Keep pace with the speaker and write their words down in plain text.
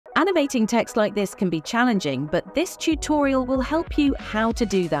Animating text like this can be challenging, but this tutorial will help you how to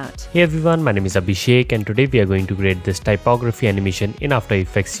do that. Hey everyone, my name is Abhishek and today we are going to create this typography animation in After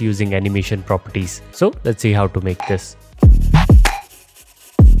Effects using animation properties. So let's see how to make this.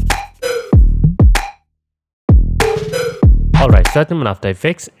 Alright, so I'm in After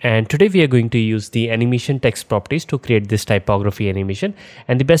Effects and today we are going to use the animation text properties to create this typography animation.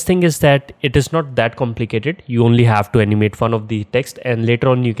 And the best thing is that it is not that complicated. You only have to animate one of the text and later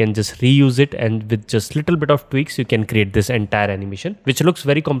on you can just reuse it, and with just little bit of tweaks you can create this entire animation, which looks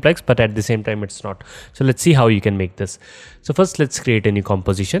very complex but at the same time it's not. So let's see how you can make this. So first let's create a new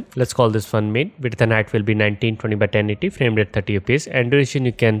composition. Let's call this one main. Width and height will be 1920 by 1080, frame rate 30 fps, and duration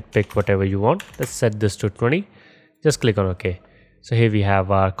you can pick whatever you want. Let's set this to 20. Just click on OK. So here we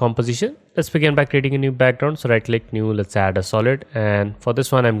have our composition. Let's begin by creating a new background. So right click, new, let's add a solid, and for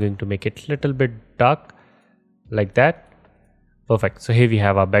this one I'm going to make it a little bit dark like that. Perfect. So here we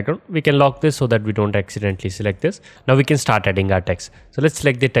have our background. We can lock this so that we don't accidentally select this. Now we can start adding our text. So let's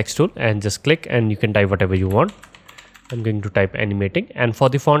select the text tool and just click, and you can type whatever you want. I'm going to type animating, and for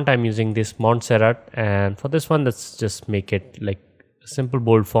the font I'm using this Montserrat, and for this one let's just make it like a simple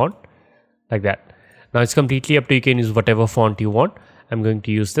bold font like that. Now it's completely up to you. You can use whatever font you want. I'm going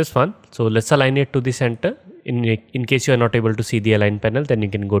to use this one. So let's align it to the center. In case you are not able to see the align panel, then you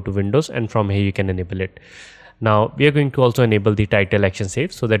can go to Windows and from here you can enable it. Now we are going to also enable the title action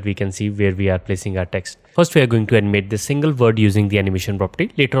save so that we can see where we are placing our text. First we are going to animate this single word using the animation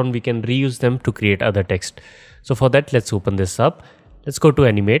property. Later on we can reuse them to create other text. So for that let's open this up. Let's go to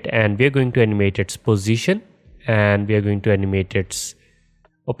animate, and we are going to animate its position, and we are going to animate its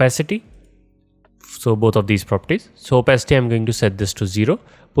opacity. So both of these properties. So opacity I'm going to set this to 0.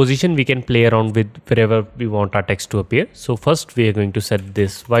 Position we can play around with wherever we want our text to appear. So first we are going to set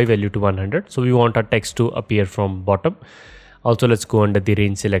this Y value to 100. So we want our text to appear from bottom. Also let's go under the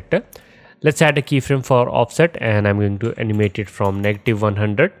range selector. Let's add a keyframe for offset, and I'm going to animate it from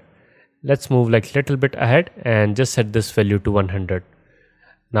 -100. Let's move like a little bit ahead and just set this value to 100.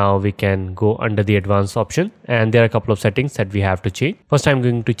 Now we can go under the advanced option, and there are a couple of settings that we have to change. First I'm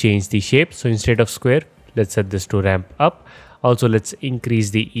going to change the shape. So instead of square, let's set this to ramp up. Also let's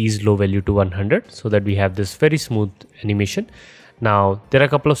increase the ease low value to 100 so that we have this very smooth animation. Now there are a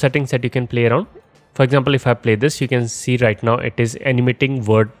couple of settings that you can play around. For example, if I play this, you can see right now it is animating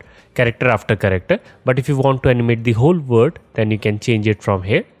word character after character. But if you want to animate the whole word, then you can change it from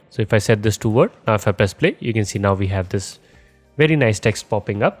here. So if I set this to word, now if I press play, you can see now we have this very nice text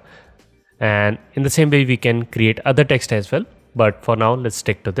popping up. And in the same way we can create other text as well, but for now let's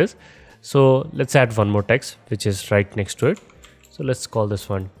stick to this. So let's add one more text which is right next to it. So let's call this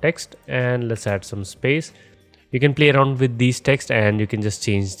one text, and let's add some space. You can play around with these text and you can just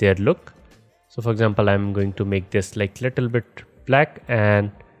change their look. So for example, I'm going to make this like little bit black,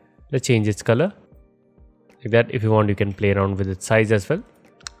 and let's change its color like that. If you want, you can play around with its size as well.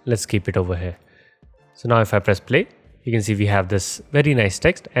 Let's keep it over here. So now if I press play, you can see we have this very nice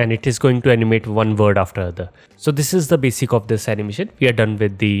text, and it is going to animate one word after other. So this is the basic of this animation. We are done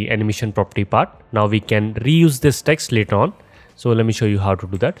with the animation property part. Now we can reuse this text later on. So let me show you how to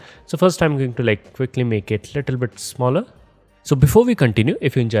do that. So first I'm going to like quickly make it a little bit smaller. So before we continue,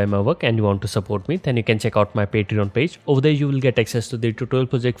 if you enjoy my work and you want to support me, then you can check out my Patreon page. Over there you will get access to the tutorial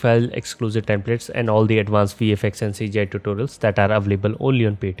project file, exclusive templates, and all the advanced VFX and CGI tutorials that are available only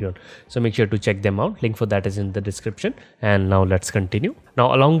on Patreon. So make sure to check them out. Link for that is in the description. And now let's continue.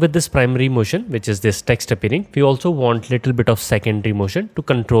 Now along with this primary motion, which is this text appearing, we also want little bit of secondary motion to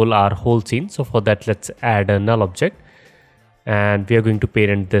control our whole scene. So for that let's add a null object, and we are going to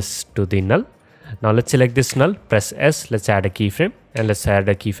parent this to the null. Now let's select this null, press S, let's add a keyframe, and let's add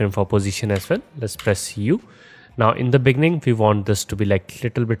a keyframe for position as well. Let's press U. Now in the beginning we want this to be like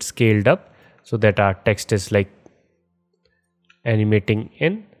little bit scaled up so that our text is like animating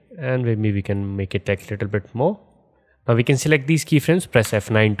in, and maybe we can make it like a little bit more. Now we can select these keyframes, press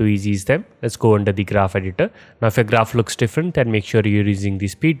F9 to ease them. Let's go under the graph editor. Now if your graph looks different, then make sure you're using the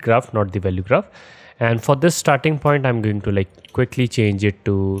speed graph, not the value graph. And for this starting point, I'm going to like quickly change it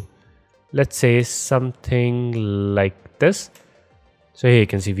to, let's say, something like this. So here you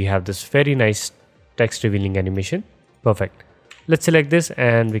can see we have this very nice text revealing animation. Perfect. Let's select this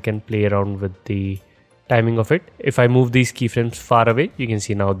and we can play around with the timing of it. If I move these keyframes far away, you can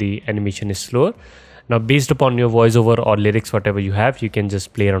see now the animation is slower. Now based upon your voiceover or lyrics, whatever you have, you can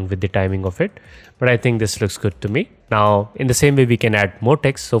just play around with the timing of it. But I think this looks good to me. Now in the same way we can add more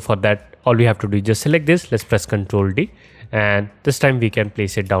text. So for that, all we have to do is just select this. Let's press Ctrl D, and this time we can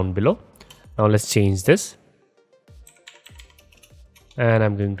place it down below. Now let's change this, and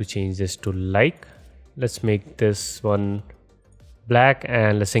I'm going to change this to like. Let's make this one black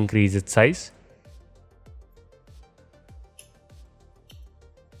and let's increase its size.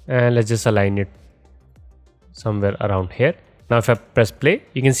 And let's just align it somewhere around here. Now if I press play,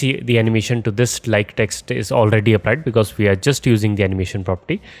 you can see the animation to this like text is already applied because we are just using the animation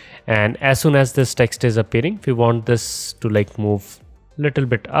property. And as soon as this text is appearing, we want this to like move a little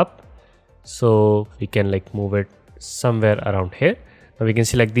bit up, so we can like move it somewhere around here. Now we can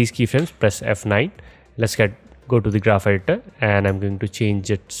select these keyframes, press F9. Let's go to the graph editor, and I'm going to change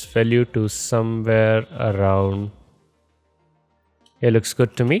its value to somewhere around. It looks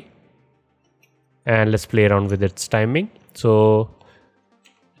good to me. And let's play around with its timing. So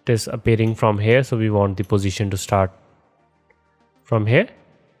it is appearing from here, so we want the position to start from here.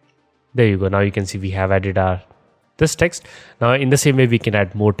 There you go. Now you can see we have added this text. Now in the same way we can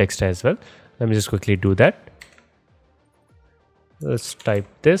add more text as well. Let me just quickly do that. Let's type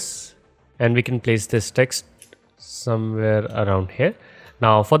this, and we can place this text somewhere around here.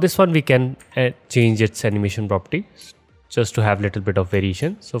 Now for this one we can change its animation property just to have a little bit of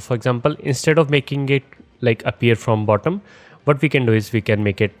variation. So for example, instead of making it like appear from bottom, what we can do is we can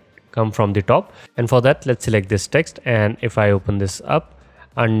make it come from the top. And for that, let's select this text, and if I open this up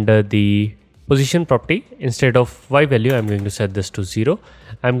under the position property, instead of Y value, I'm going to set this to 0.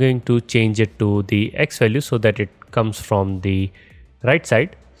 I'm going to change it to the X value so that it comes from the right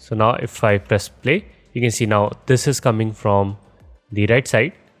side. So now if I press play, you can see now this is coming from the right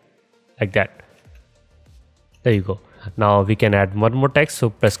side like that. There you go. Now we can add one more text, so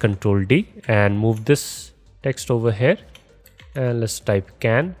press Ctrl D and move this text over here, and let's type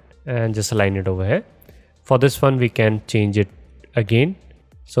can and just align it over here. For this one we can change it again.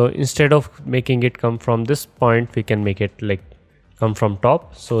 So instead of making it come from this point, we can make it like come from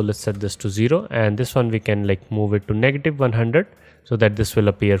top. So let's set this to 0, and this one we can like move it to -100 so that this will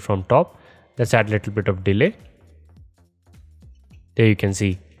appear from top. Let's add a little bit of delay. There you can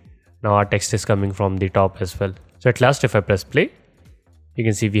see now our text is coming from the top as well. So at last, if I press play, you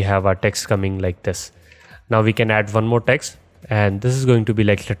can see we have our text coming like this. Now we can add one more text, and this is going to be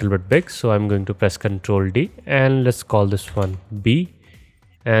like a little bit big. So I'm going to press Ctrl D, and let's call this one B,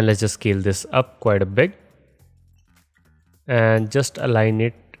 and let's just scale this up quite a bit and just align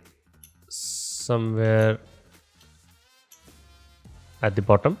it somewhere at the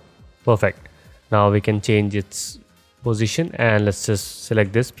bottom. Perfect. Now we can change its position, and let's just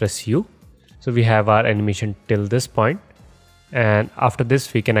select this, press U. So we have our animation till this point, and after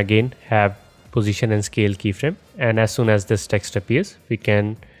this we can again have position and scale keyframe, and as soon as this text appears we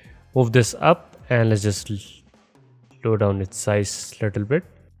can move this up, and let's just lower down its size a little bit.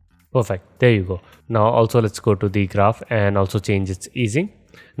 Perfect. There you go. Now also let's go to the graph and also change its easing.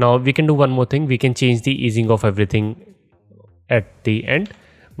 Now we can do one more thing. We can change the easing of everything at the end,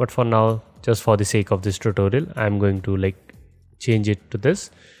 but for now, just for the sake of this tutorial, I'm going to like change it to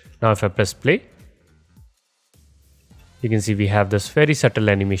this. Now if I press play, you can see we have this very subtle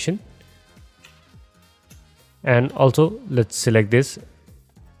animation. And also let's select this.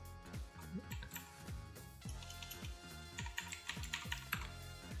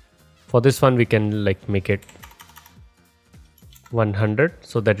 For this one we can like make it 100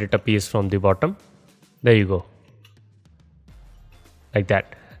 so that it appears from the bottom. There you go. Like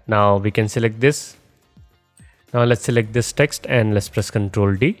that. Now we can select this. Now let's select this text and let's press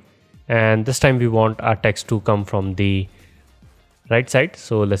Ctrl D. And this time we want our text to come from the right side.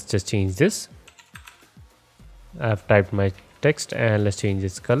 So let's just change this. I've typed my text and let's change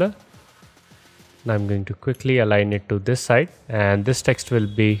its color. Now I'm going to quickly align it to this side, and this text will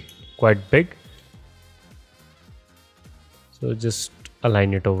be quite big. So just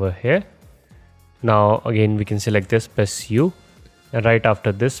align it over here. Now again we can select this, press U, and right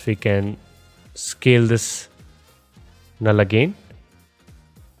after this we can scale this null again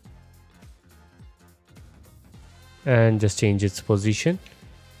and just change its position.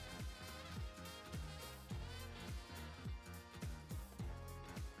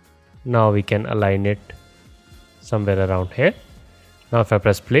 Now we can align it somewhere around here. Now if I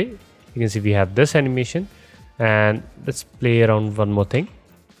press play, you can see we have this animation, and let's play around one more thing.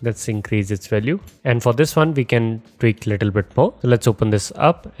 Let's increase its value, and for this one we can tweak a little bit more. So let's open this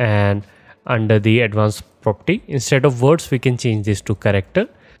up, and under the advanced property, instead of words we can change this to character.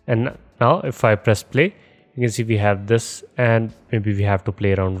 And now if I press play, you can see we have this, and maybe we have to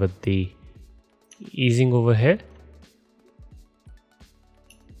play around with the easing over here.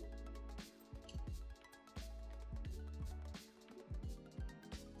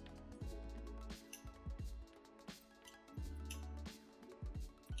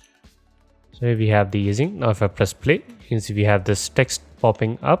 So here we have the easing. Now if I press play, you can see we have this text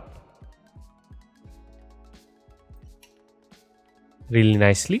popping up. really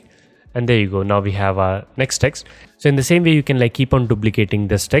nicely. And there you go. Now we have our next text. So in the same way, you can like keep on duplicating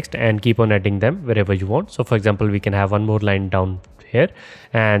this text and keep on adding them wherever you want. So for example, we can have one more line down here,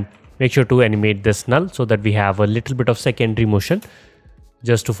 and make sure to animate this null so that we have a little bit of secondary motion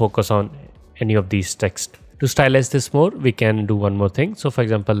just to focus on any of these text. To stylize this more, we can do one more thing. So for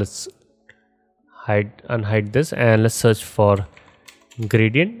example, let's unhide this, and let's search for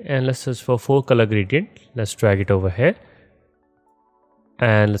gradient, and let's search for 4 color gradient. Let's drag it over here,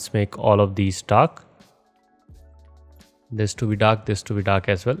 and let's make all of these dark. This to be dark, this to be dark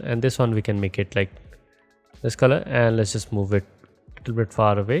as well, and this one we can make it like this color, and let's just move it a little bit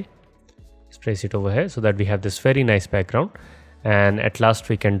far away. Let's place it over here so that we have this very nice background. And at last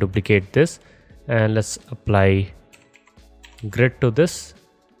we can duplicate this, and let's apply grid to this,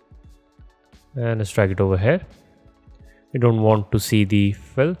 and let's drag it over here. We don't want to see the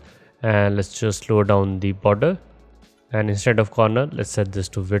fill, and let's just lower down the border, and instead of corner, let's set this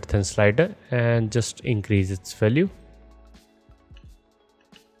to width and slider and just increase its value.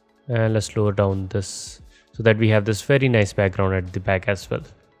 And let's lower down this so that we have this very nice background at the back as well.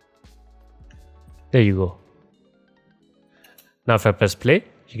 There you go. Now if I press play,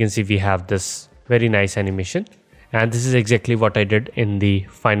 you can see we have this very nice animation. And this is exactly what I did in the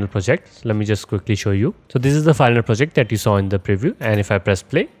final project. So let me just quickly show you. So this is the final project that you saw in the preview. And if I press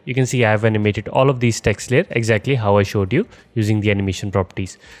play, you can see I have animated all of these text layers exactly how I showed you using the animation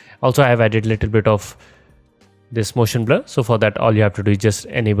properties. Also, I have added a little bit of this motion blur. So for that, all you have to do is just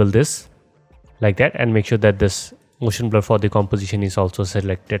enable this like that, and make sure that this motion blur for the composition is also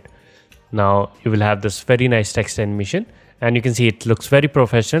selected. Now you will have this very nice text animation, and you can see it looks very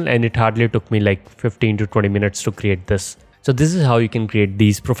professional, and it hardly took me like 15 to 20 minutes to create this. So this is how you can create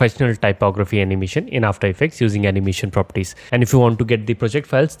these professional typography animation in After Effects using animation properties. And if you want to get the project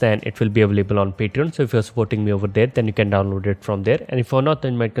files, then it will be available on Patreon. So if you're supporting me over there, then you can download it from there. And if you're not,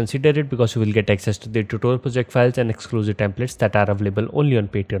 then you might consider it, because you will get access to the tutorial project files and exclusive templates that are available only on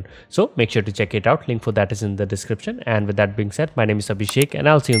Patreon. So make sure to check it out. Link for that is in the description. And with that being said, my name is Abhishek, and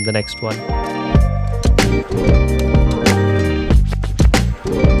I'll see you in the next one.